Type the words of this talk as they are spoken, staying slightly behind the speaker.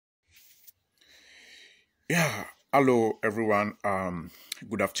Yeah, hello everyone.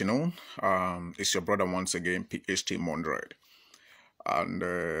 Good afternoon. It's your brother once again, PhD Mondred.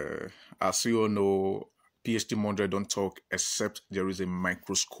 And as you all know, PhD Mondred don't talk except there is a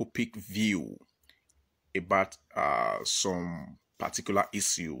microscopic view about some particular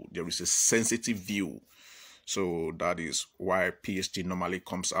issue. There is a sensitive view. So that is why PhD normally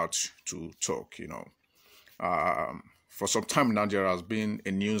comes out to talk, For some time now, there has been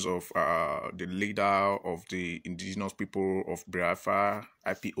a news of the leader of the indigenous people of Biafra,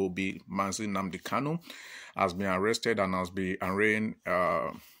 IPOB, Nnamdi Kanu, has been arrested and has been arraigned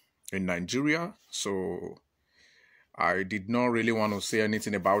in Nigeria. So I did not really want to say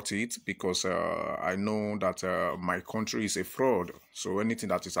anything about it because I know that my country is a fraud. So anything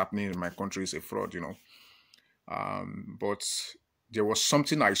that is happening in my country is a fraud, But there was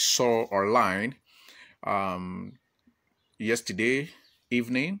something I saw online yesterday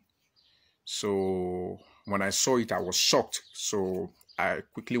evening. So when I saw it, I was shocked. So I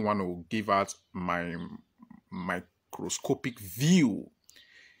quickly want to give out my microscopic view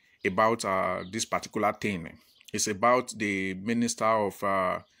about this particular thing. It's about the Minister of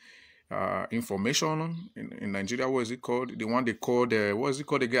Information in Nigeria. What is it called? The one they called, what is it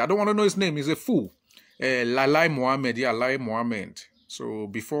called again? I don't want to know his name. He's a fool. Lai Mohammed. Yeah, Lai Mohammed. So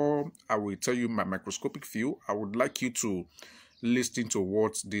before I will tell you my microscopic view, I would like you to listen to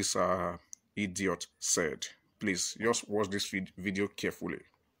what this idiot said. Please, just watch this video carefully.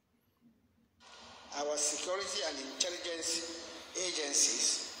 Our security and intelligence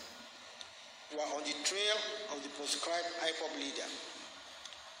agencies were on the trail of the proscribed IPOB leader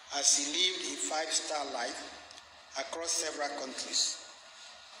as he lived a five-star life across several countries,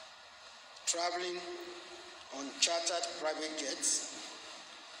 traveling on chartered private jets,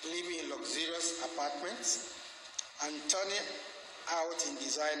 living in luxurious apartments, and turning out in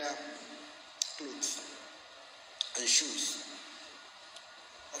designer clothes and shoes.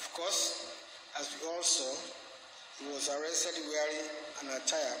 Of course, as we all saw, he was arrested wearing an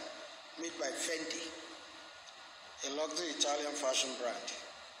attire made by Fendi, a luxury Italian fashion brand.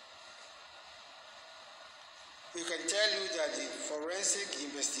 We can tell you that the forensic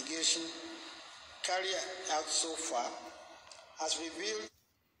investigation carried out so far has revealed.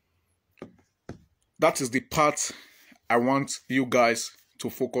 That is the part I want you guys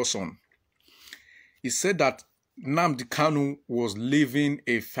to focus on. He said that Nnamdi Kanu was living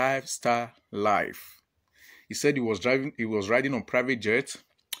a five-star life. He said he was riding on private jet,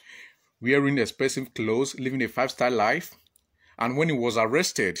 wearing expensive clothes, living a five-star life. And when he was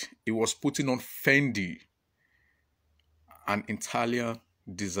arrested, he was putting on Fendi, an Italian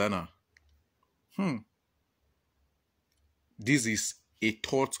designer. This is a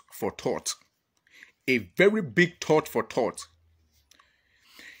thought for thought. A very big thought for thought.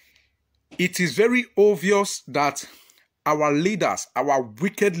 It is very obvious that our leaders, our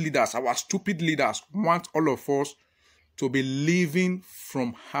wicked leaders, our stupid leaders want all of us to be living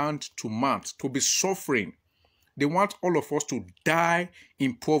from hand to mouth, to be suffering. They want all of us to die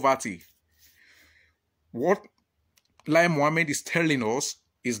in poverty. What Lai Mohammed is telling us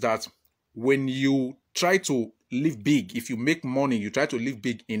is that when you try to live big, if you make money, you try to live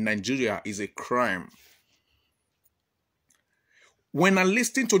big in Nigeria is a crime. When I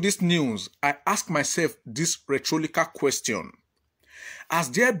listen to this news, I ask myself this rhetorical question.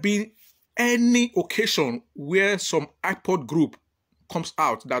 Has there been any occasion where some IPOB group comes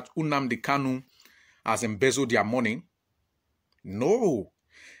out that Nnamdi Kanu has embezzled their money? No.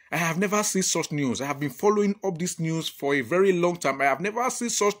 I have never seen such news. I have been following up this news for a very long time. I have never seen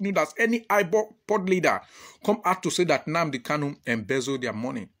such news that any IPOB leader come out to say that Nnamdi Kanu embezzled their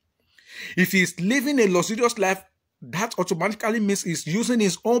money. If he is living a luxurious life, that automatically means he's using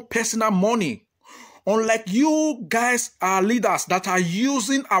his own personal money. Unlike you guys are leaders that are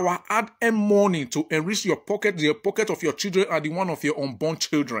using our hard-earned money to enrich your pocket, the pocket of your children and the one of your unborn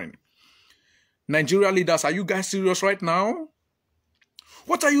children. Nigeria leaders, are you guys serious right now?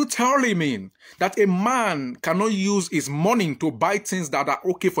 What are you telling me? That a man cannot use his money to buy things that are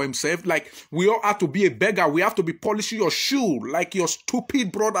okay for himself? Like we all have to be a beggar. We have to be polishing your shoe like your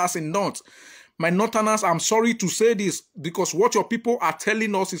stupid brothers in North. My Northerners, I'm sorry to say this because what your people are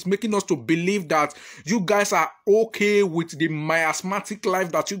telling us is making us to believe that you guys are okay with the miasmatic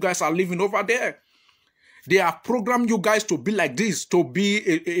life that you guys are living over there. They have programmed you guys to be like this, to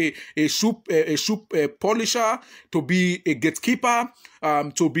be a shoe polisher, to be a gatekeeper,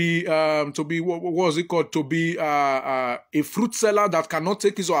 to be what was it called? To be a fruit seller that cannot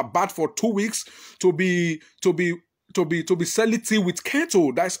take his or her bath for 2 weeks, to be selling tea with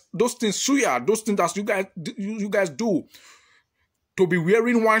kettle. That's those things, suya, those things that you guys do. to be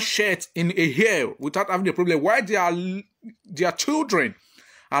wearing one shirt in a hair without having a problem, why their children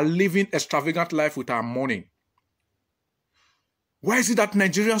are living extravagant life with our money? Why is it that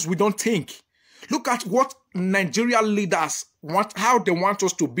Nigerians, we don't think? Look at what Nigerian leaders want, how they want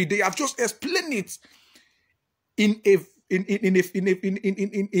us to be. They have just explained it in a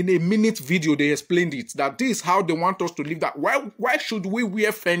minute video. They explained it, that this is how they want us to live. That why should we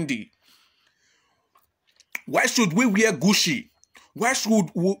wear Fendi? Why should we wear Gucci? Why should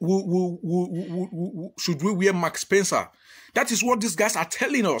we wear Mark Spencer? That is what these guys are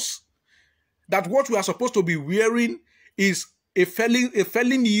telling us. That what we are supposed to be wearing is a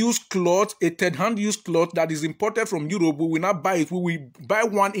failing used cloth, a third-hand used cloth that is imported from Europe. We will not buy it. We will buy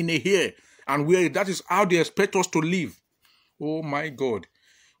one in a hair and wear it. That is how they expect us to live. Oh my God.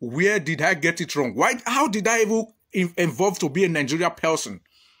 Where did I get it wrong? Why? How did I even evolve to be a Nigerian person?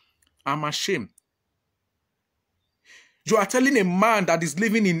 I'm ashamed. You are telling a man that is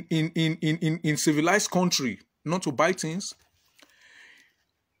living in civilized country not to buy things?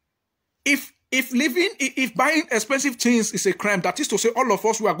 If buying expensive things is a crime, that is to say all of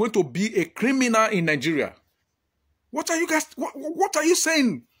us, we are going to be a criminal in Nigeria. What are you guys, what are you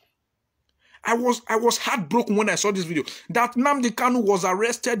saying? I was heartbroken when I saw this video. That Nnamdi Kanu was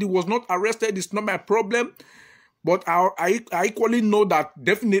arrested, he was not arrested, it's not my problem. But I equally know that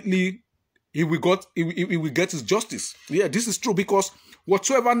definitely he will get his justice. Yeah, this is true, because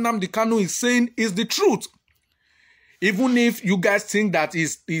whatsoever Nnamdi Kanu is saying is the truth. Even if you guys think that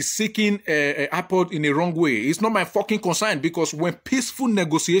he's seeking IPOB in a wrong way, it's not my fucking concern, because when peaceful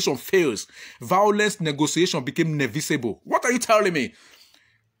negotiation fails, violence negotiation became inevitable. What are you telling me?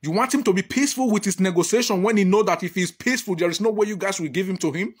 You want him to be peaceful with his negotiation when he knows that if he's peaceful, there is no way you guys will give him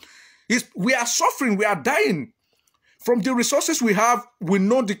to him? We are suffering, we are dying. From the resources we have, we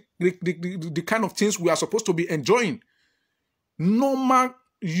know the kind of things we are supposed to be enjoying. Normal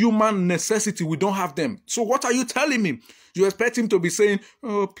human necessity, we don't have them. So what are you telling me? You expect him to be saying,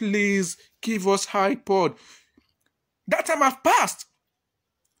 oh, please give us IPOB. That time has passed.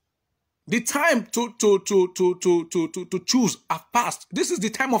 The time to choose has passed. This is the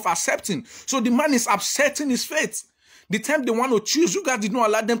time of accepting. So the man is accepting his fate. The time they want to choose, you guys did not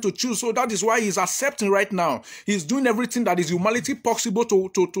allow them to choose. So that is why he's accepting right now. He's doing everything that is humanity possible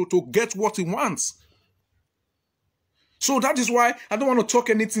to get what he wants. So that is why I don't want to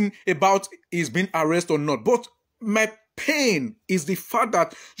talk anything about he's been arrested or not. But my pain is the fact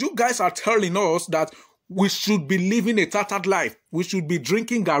that you guys are telling us that we should be living a tattered life. We should be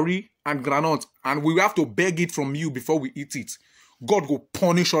drinking gari and granite, and we have to beg it from you before we eat it. God will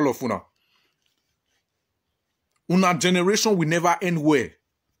punish all of una. Una generation will never end well.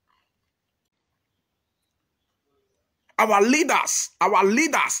 Our leaders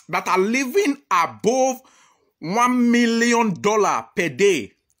that are living above $1 million per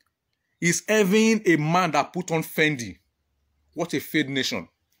day is having a man that put on Fendi. What a failed nation.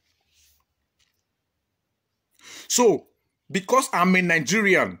 So, because I'm a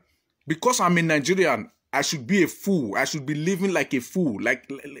Nigerian, I should be a fool. I should be living like a fool, like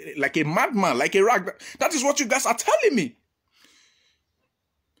a madman, like a rag. That is what you guys are telling me.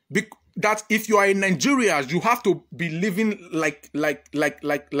 That if you are in Nigeria, you have to be living like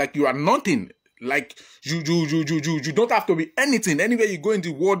you are nothing. Like you don't have to be anything. Anywhere you go in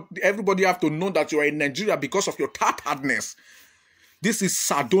the world, everybody have to know that you are in Nigeria because of your tatterdness. This is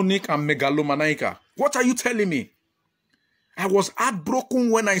sardonic and megalomaniacal. What are you telling me? I was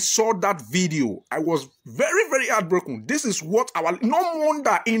heartbroken when I saw that video. I was very, very heartbroken. This is what no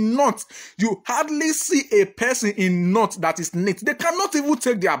wonder in North, you hardly see a person in North that is neat. They cannot even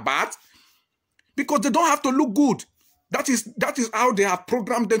take their bath because they don't have to look good. That is how they have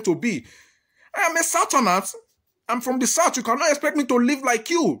programmed them to be. I am a Southerner. I'm from the South. You cannot expect me to live like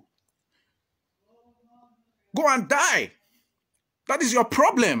you. Go and die. That is your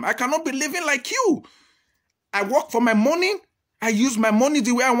problem. I cannot be living like you. I work for my money. I use my money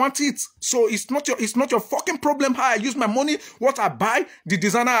the way I want it. So it's not your fucking problem how I use my money, what I buy, the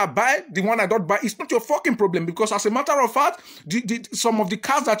designer I buy, the one I don't buy. It's not your fucking problem, because as a matter of fact, some of the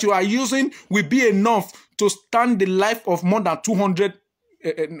cars that you are using will be enough to stand the life of more than 200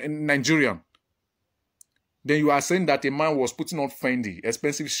 Nigerian. Then you are saying that a man was putting on Fendi,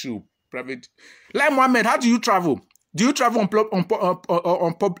 expensive shoe, private. Lai Mohammed, how do you travel? Do you travel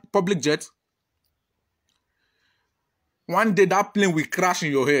on public jet? One day that plane will crash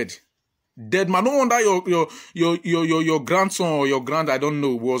in your head. Dead man. No wonder your grandson or your I don't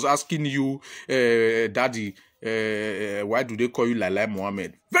know, was asking you, daddy, why do they call you Lai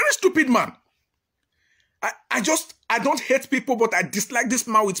Mohammed? Very stupid man. I don't hate people, but I dislike this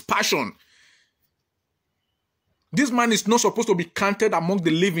man with passion. This man is not supposed to be counted among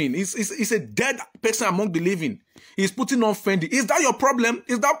the living. He's a dead person among the living. He's putting on Fendi. Is that your problem?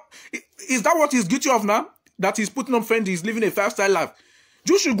 Is that what he's guilty of now? That he's putting on Fendi, he's living a 5-star life.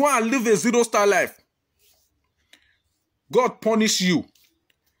 You should go and live a 0-star life. God punish you.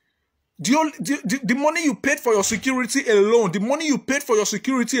 The money you paid for your security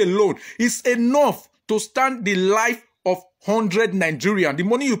alone, is enough to stand the life of 100 Nigerians. The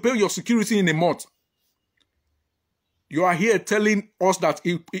money you pay your security in a month. You are here telling us that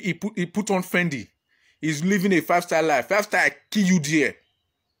he put on Fendi. He's living a 5-star life. 5-star kill you there.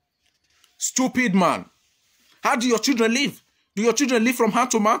 Stupid man. How do your children live? Do your children live from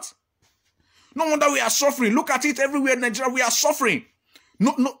hand to mouth? No wonder we are suffering. Look at it everywhere in Nigeria. We are suffering.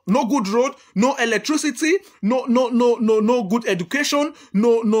 No good road, no electricity, no good education,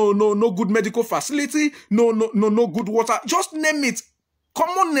 no good medical facility, no good water. Just name it.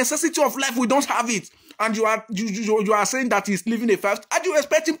 Common necessity of life, we don't have it. And you are saying that he's living a 5-star. How do you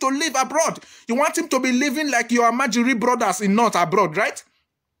expect him to live abroad? You want him to be living like your Majiri brothers in North abroad, right?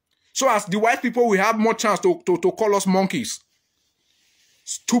 So as the white people, we have more chance to call us monkeys.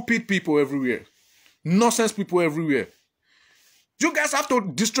 Stupid people everywhere. Nonsense people everywhere. You guys have to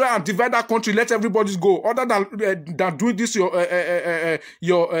destroy and divide that country. Let everybody go. Other than doing this, your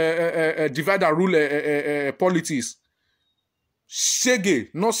divide and rule politics.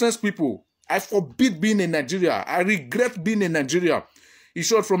 Shege, nonsense people. I forbid being in Nigeria. I regret being in Nigeria. In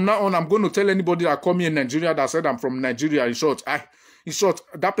short, from now on, I'm going to tell anybody that call me in Nigeria that said I'm from Nigeria. In short,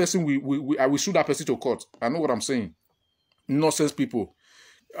 that person, I will sue that person to court. I know what I'm saying. Nonsense people.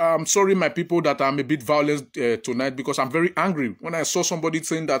 I'm sorry, my people, that I'm a bit violent tonight because I'm very angry when I saw somebody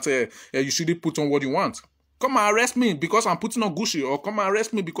saying that you shouldn't put on what you want. Come and arrest me because I'm putting on Gucci, or come and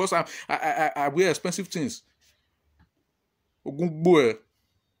arrest me because I wear expensive things. Ogungboe.